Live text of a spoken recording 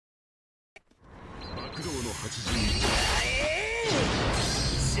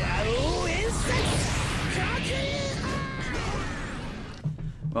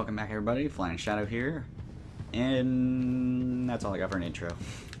Welcome back, everybody. FlyingShadow here, and that's all I got for an intro.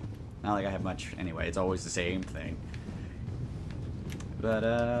 Not like I have much anyway. It's always the same thing. But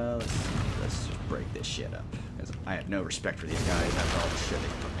let's just break this shit up, because I have no respect for these guys after all the shit they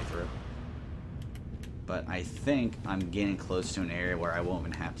put me through. But I think I'm getting close to an area where I won't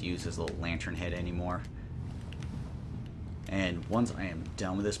even have to use this little lantern head anymore. And once I am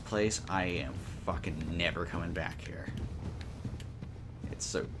done with this place, I am fucking never coming back here. It's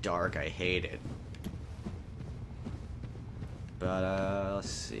so dark, I hate it. But, let's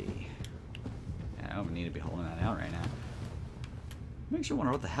see. I don't need to be holding that out right now. Makes you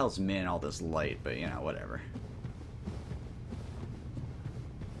wonder what the hell's in all this light, but, you know, whatever.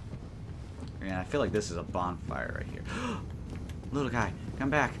 Yeah, I feel like this is a bonfire right here. Little guy, come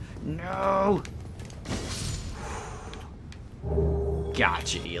back. No!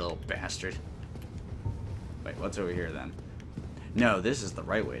 Gotcha, you little bastard. Wait, what's over here then? No, this is the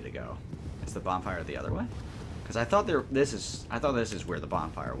right way to go. It's the bonfire the other way? Because I thought this is where the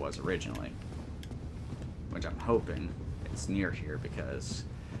bonfire was originally. Which I'm hoping it's near here, because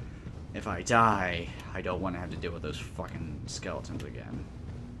if I die, I don't want to have to deal with those fucking skeletons again.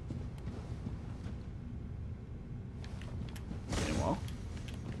 Hit a wall?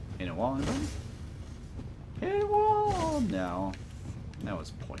 Hit a wall, anybody? Hit a wall! No. That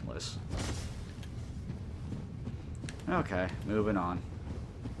was pointless. Okay, moving on.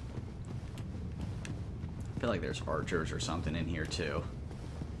 I feel like there's archers or something in here too.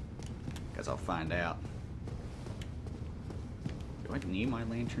 Guess I'll find out. Do I need my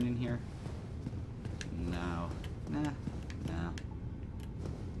lantern in here? No. Nah. No.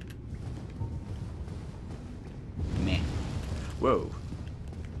 Meh. Whoa.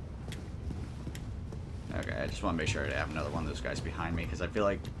 Okay, I just want to make sure I have another one of those guys behind me, because I feel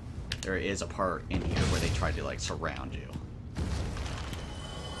like there is a part in here where they tried to, like, surround you.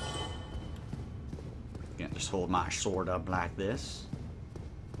 Can't just hold my sword up like this.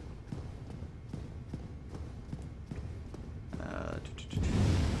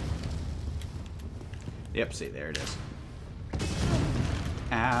 Yep, see, there it is.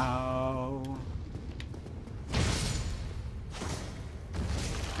 Ow.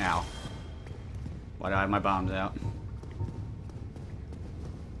 Ow. Why do I have my bombs out?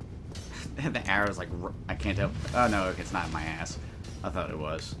 The arrow's like, I can't tell. Oh no, it's not in my ass. I thought it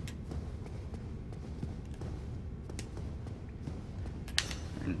was.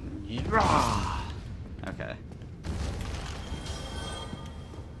 Okay.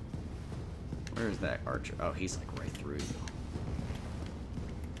 Where is that archer? Oh, he's like right through you.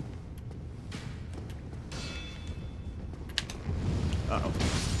 Uh-oh.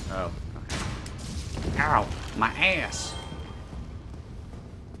 Oh, okay. Ow! My ass!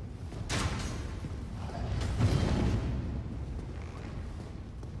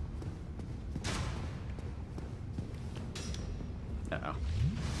 Uh-oh.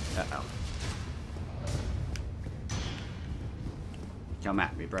 Uh-oh. Come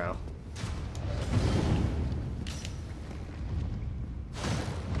at me, bro.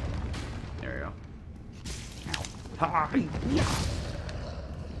 There we go. Ow. Hi! Yeah.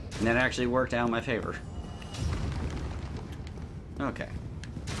 And that actually worked out in my favor. Okay.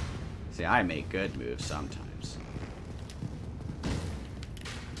 See, I make good moves sometimes.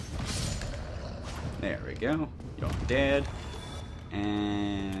 There we go. You're dead.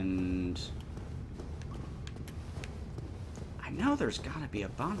 And I know there's gotta be a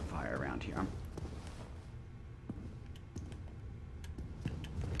bonfire around here.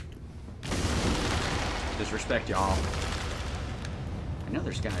 Disrespect y'all. I know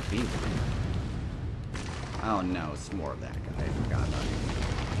there's gotta be one. Oh no, it's more of that guy. I forgot about him.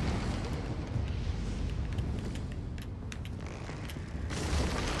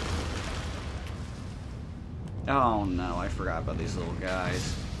 Oh no, I forgot about these little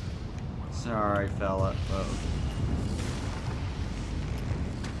guys. Sorry, fella. Whoa.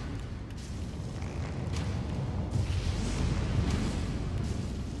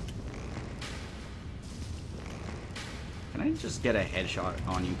 Can I just get a headshot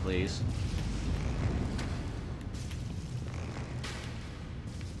on you, please?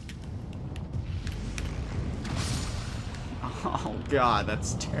 Oh god,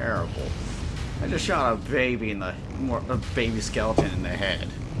 that's terrible. I just shot a baby in the a baby skeleton in the head.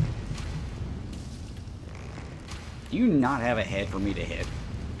 Do you not have a head for me to hit?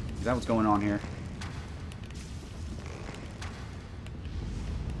 Is that what's going on here?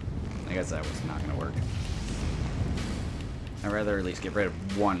 I guess that was not gonna work. I'd rather at least get rid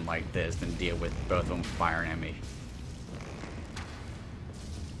of one like this than deal with both of them firing at me.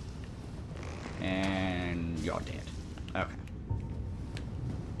 And you're dead. Okay.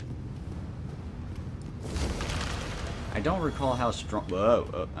 I don't recall how strong... Whoa,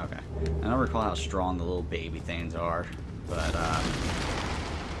 oh, okay. I don't recall how strong the little baby things are, but, I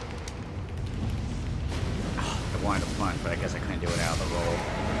wanted to punch, but I guess I couldn't do it out of the roll.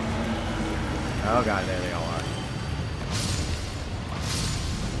 Oh god, there they all are.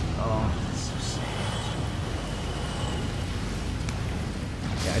 Oh, that's so sad.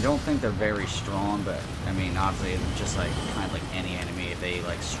 Yeah, I don't think they're very strong, but, I mean, obviously, it's just like, kind of like any enemy, if they,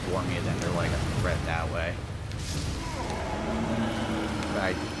 like, swarm you, then they're, like, a threat that way. But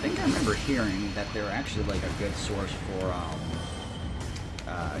I think I remember hearing that they're actually, like, a good source for,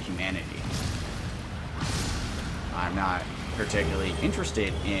 humanity. I'm not particularly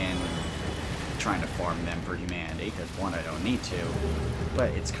interested in trying to farm them for humanity, because one, I don't need to,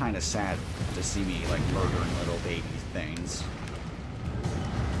 but it's kind of sad to see me, like, murdering little baby things.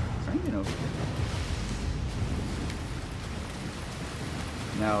 Is there anything over here?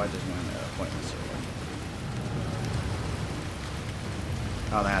 No, I just went pointless over.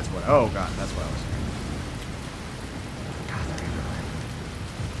 Oh, that's what, oh god, that's what I was hearing. God, they're everywhere.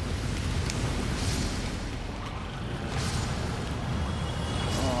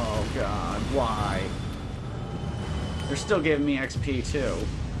 Oh god, why? They're still giving me XP too.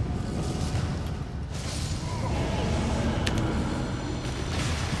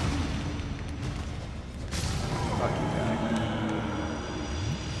 Fuck you, guy.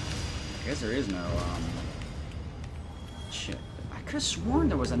 I guess there is no, shit. I could have sworn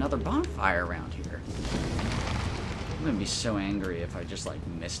there was another bonfire around here. I'm gonna be so angry if I just, like,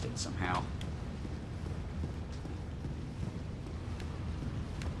 missed it somehow.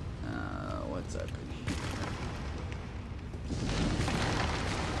 What's up in here?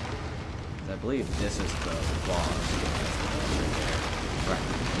 I believe this is the boss. Right.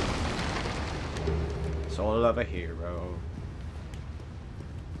 Soul of a hero.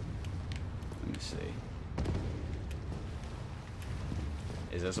 Let me see.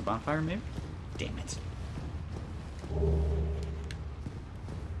 Is this a bonfire, maybe? Damn it.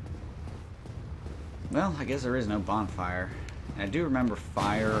 Well, I guess there is no bonfire. And I do remember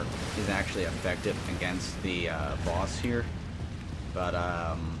fire is actually effective against the boss here. But,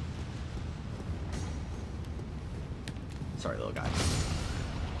 sorry, little guy.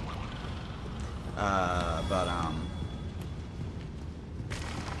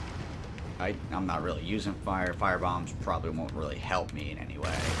 I'm not really using fire. Fire bombs probably won't really help me in any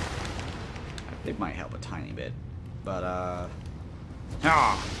way. They might help a tiny bit. But,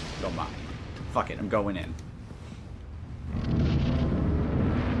 don't mind. Fuck it, I'm going in.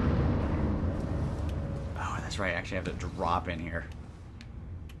 Oh, that's right, I actually have to drop in here.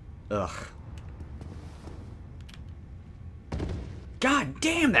 Ugh. God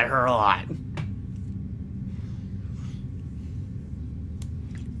damn, that hurt a lot!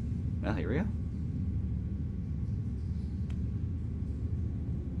 Well, here we go.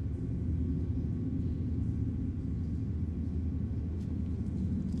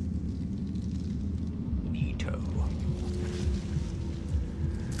 Neato.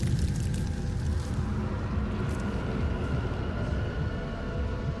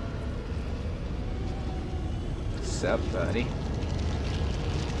 What's up, buddy?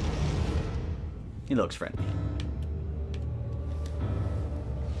 He looks friendly.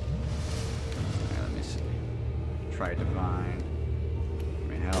 Try to find. I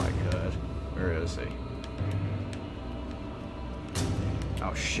mean, hell, I could. Where is he?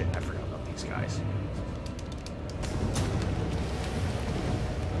 Oh shit! I forgot about these guys.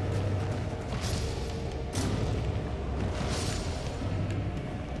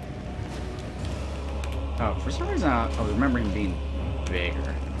 Oh, for some reason I was remembering being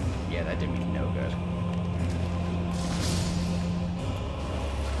bigger. Yeah, that did me no good.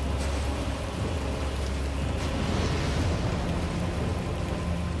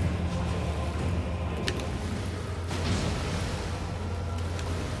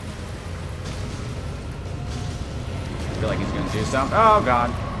 I feel like he's gonna do something. Oh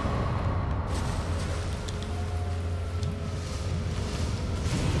god.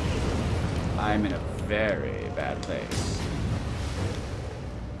 I'm in a very bad place.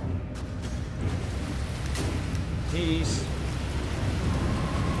 Peace.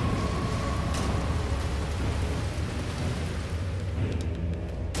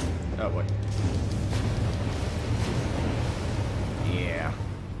 Oh boy. Yeah.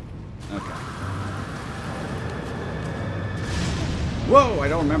 Okay. Whoa, I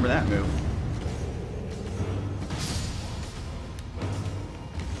don't remember that move.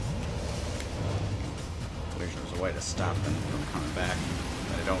 a way to stop them from coming back.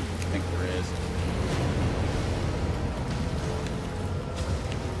 But I don't think there is.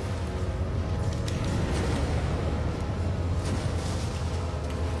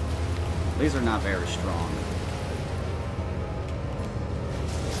 These are not very strong.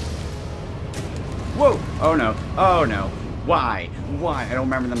 Whoa! Oh no. Oh no. Why? Why? I don't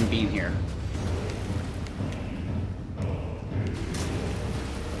remember them being here.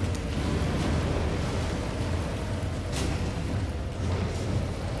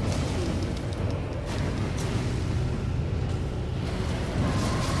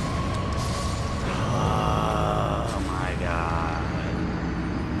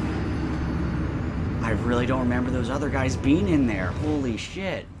 I really don't remember those other guys being in there. Holy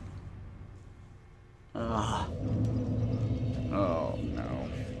shit. Ugh. Oh, no.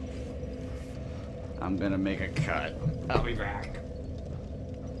 I'm gonna make a cut. I'll be back.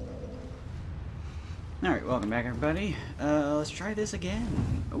 Alright, welcome back, everybody. Let's try this again.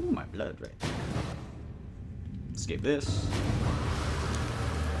 Oh, my blood right there. Escape this.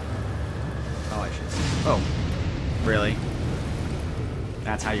 Oh, I should see. Oh. Really?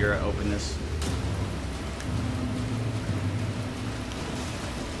 That's how you're gonna open this?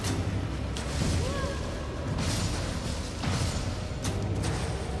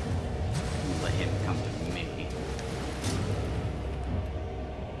 Let him come to me.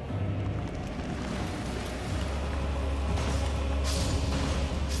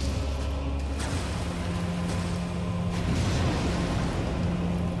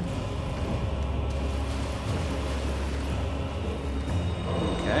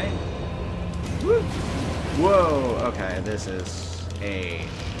 Okay. Woo. Whoa, okay, this is a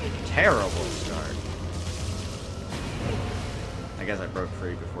terrible start. I guess I broke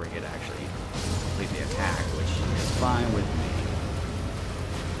free before he could actually complete the attack, which is fine with me.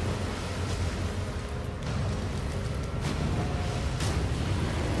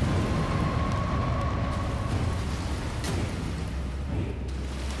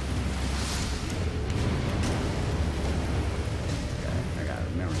 Okay, I gotta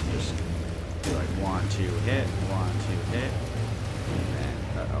remember to just do like 1, 2, hit, 1, 2, hit, and then,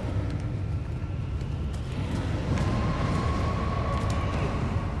 uh-oh.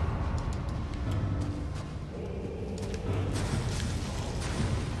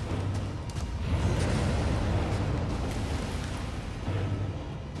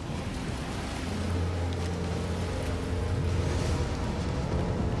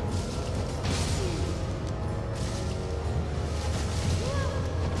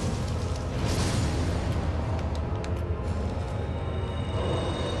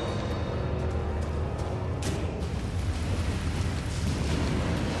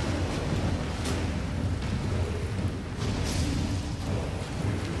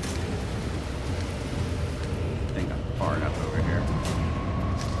 Far enough over here.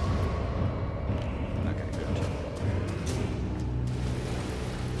 Okay, good.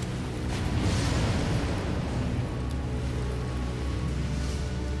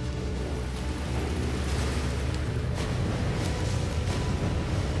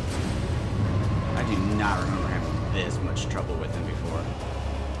 I do not remember having this much trouble with him before.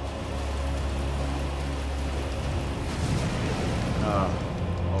 Oh,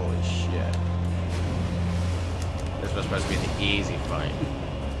 holy shit. This was supposed to be the easy fight.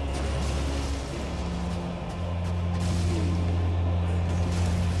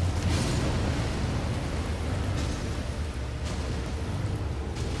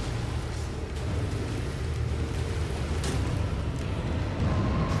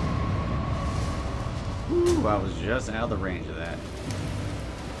 Ooh, I was just out of the range of that.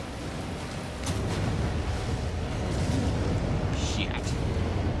 Shit.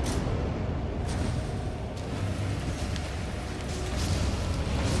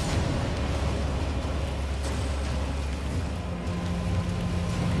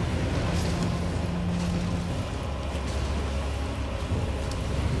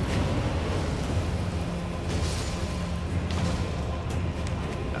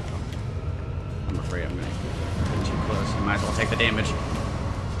 I'm afraid I'm gonna get too close. You might as well take the damage.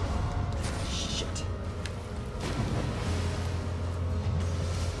 Shit.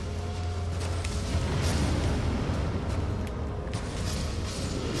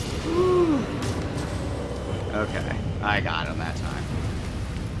 Whew. Okay, I got him that time.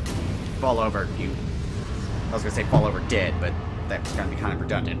 Fall over, you. I was gonna say fall over dead, but that was gonna be kind of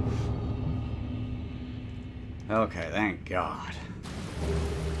redundant. Okay, thank God.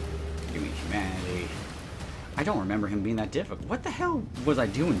 Give me humanity. I don't remember him being that difficult. What the hell was I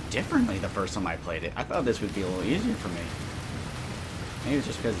doing differently the first time I played it? I thought this would be a little easier for me. Maybe it's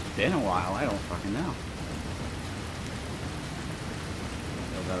just because it's been a while. I don't fucking know.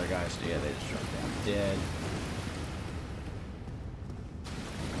 other guys, yeah, they just dropped down dead.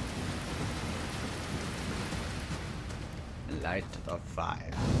 Light the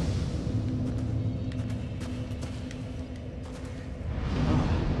fire.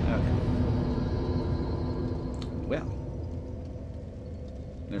 Oh, okay. Well,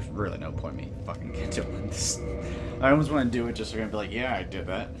 there's really no point in me fucking doing this. I almost want to do it just so I can be like, yeah, I did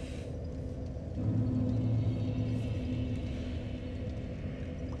that.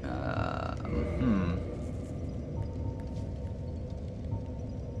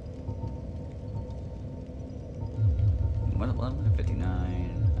 What,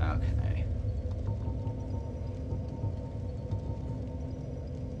 11:59? Okay.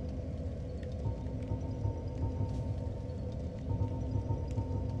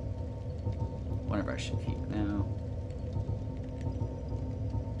 Whatever I should keep now.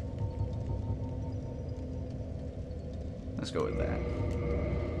 Let's go with that.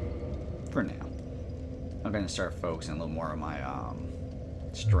 For now. I'm going to start focusing a little more on my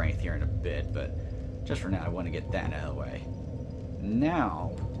strength here in a bit, but just for now I want to get that out of the way.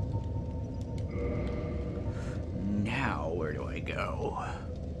 Now, where do I go?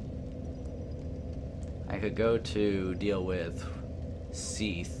 I could go to deal with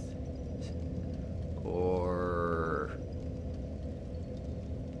Seath, or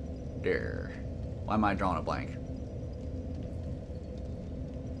there. Why am I drawing a blank?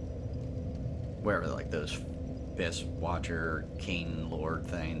 Wherever, like those Abyss Watcher, King Lord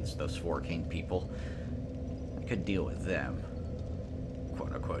things, those 4 King people. I could deal with them.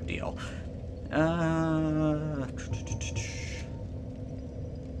 Quote unquote deal. I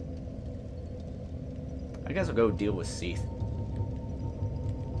guess I'll go deal with Seath.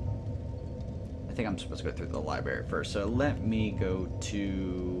 I think I'm supposed to go through the library first, so let me go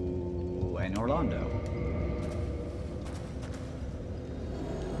to an Orlando.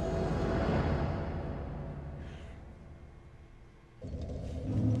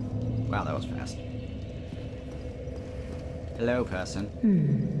 Wow, that was fast. Hello, person.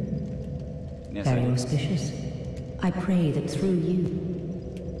 Yes, very auspicious. I pray that through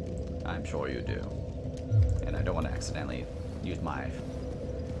you... I'm sure you do. And I don't want to accidentally use my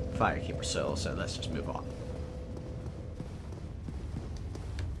Firekeeper soul, so let's just move on.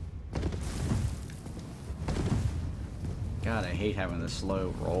 God, I hate having this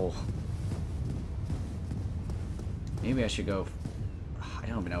slow roll. Maybe I should go... I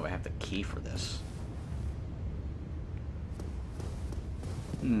don't even know if I have the key for this.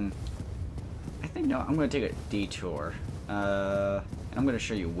 I think, no, I'm going to take a detour. And I'm going to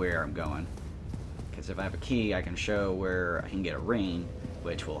show you where I'm going. Because if I have a key, I can show where I can get a ring,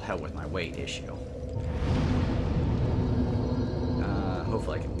 which will help with my weight issue.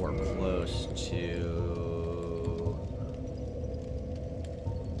 Hopefully I can warp close to...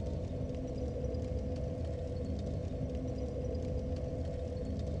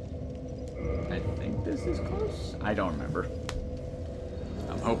 I think this is close? I don't remember.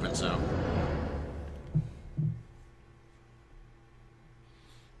 I'm hoping so.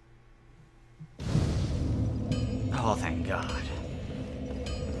 Oh, thank God.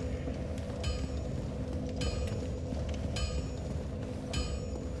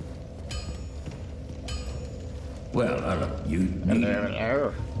 Well, you...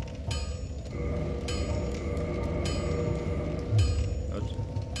 Hello. Oops.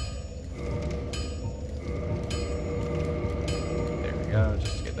 There we go,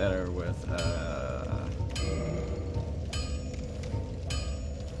 just to get that over with.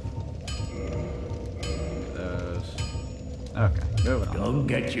 Those. Okay, moving on. Go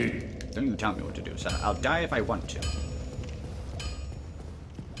get you. Don't you tell me what to do, son. I'll die if I want to.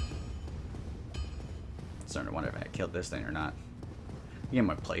 Starting to wonder if I killed this thing or not. Again,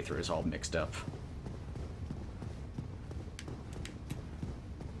 my playthrough is all mixed up.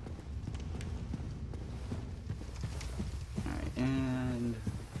 Alright, and...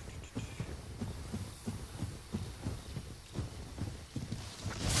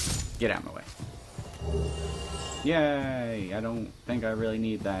 get out of my way. Yay! I don't think I really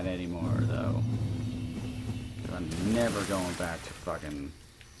need that anymore, though. I'm never going back to fucking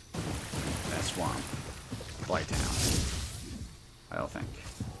that swamp. Flight down. I don't think.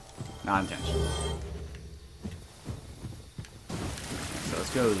 Not intentional. So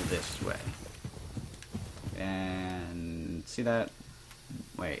let's go this way. And see that?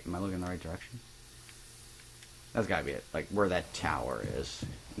 Wait, am I looking in the right direction? That's gotta be it. Like where that tower is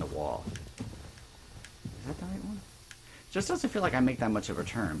in the wall. Is that the right one? Just doesn't feel like I make that much of a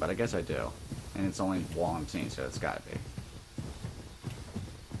turn, but I guess I do. And it's the only wall I'm seeing, so it's gotta be.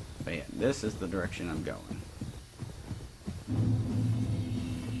 But yeah, this is the direction I'm going.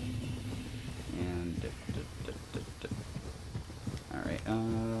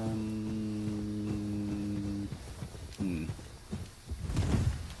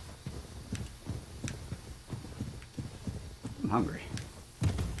 hungry.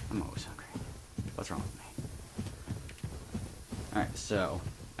 I'm always hungry. What's wrong with me? Alright, so...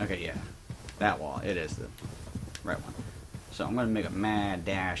 Okay, yeah. That wall. It is the right one. So I'm going to make a mad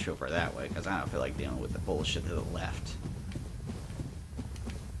dash over that way, because I don't feel like dealing with the bullshit to the left.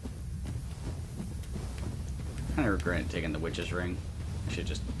 Kind of regret taking the witch's ring. I should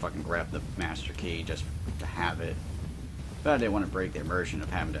just fucking grab the master key just to have it. But I didn't want to break the immersion of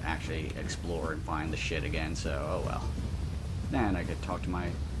having to actually explore and find the shit again, so oh well. Then I could talk to my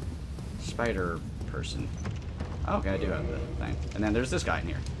spider person. Oh, okay, I do have the thing. And then there's this guy in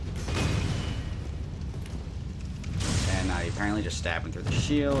here. And I apparently just stab him through the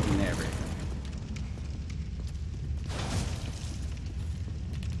shield and everything.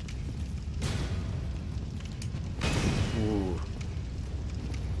 Ooh.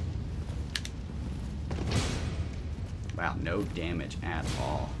 Wow, no damage at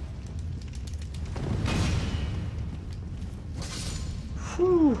all.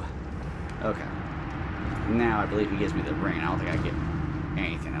 Whew. Okay. Now I believe he gives me the ring. I don't think I get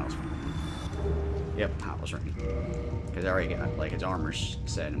anything else from him. Yep, Hobble's ring. Because I already got like his armor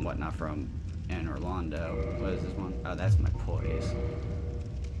set and whatnot from in Orlando. What is this one? Oh, that's my poise.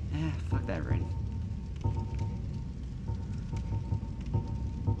 Eh, fuck that ring.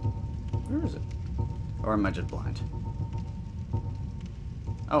 Where is it? Or am I just blind?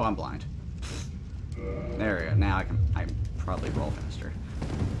 Oh, I'm blind. There we go. Now I can probably roll faster.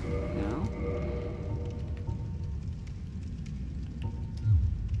 No?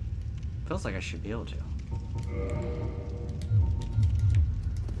 Feels like I should be able to.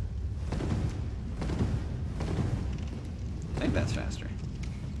 I think that's faster.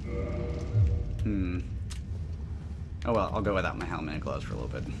 Oh well, I'll go without my helmet and gloves for a little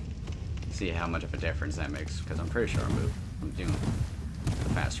bit. See how much of a difference that makes, because I'm pretty sure I'm doing the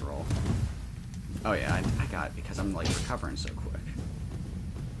faster roll. Oh yeah, I got it because I'm like recovering so quick.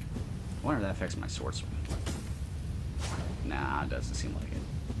 I wonder if that affects my sword swing. Nah, it doesn't seem like it.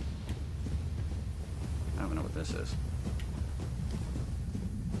 I don't know what this is.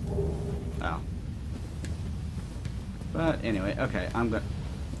 Oh. But anyway, okay, I wonder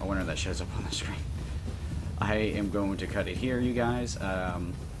if that shows up on the screen. I am going to cut it here, you guys.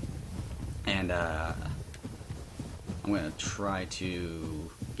 I'm going to try to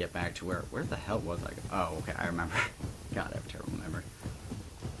get back to where the hell was I? Oh, okay, I remember. God, I have a terrible memory.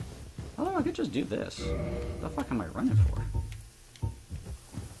 Although I could just do this. What the fuck am I running for?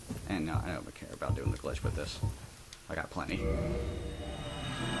 And no, I don't care about doing the glitch with this. I got plenty.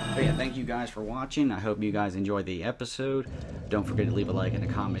 But yeah, thank you guys for watching. I hope you guys enjoyed the episode. Don't forget to leave a like and a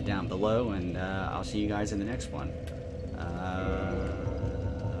comment down below, and I'll see you guys in the next one.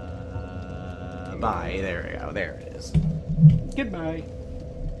 Bye. There we go. There it is. Goodbye.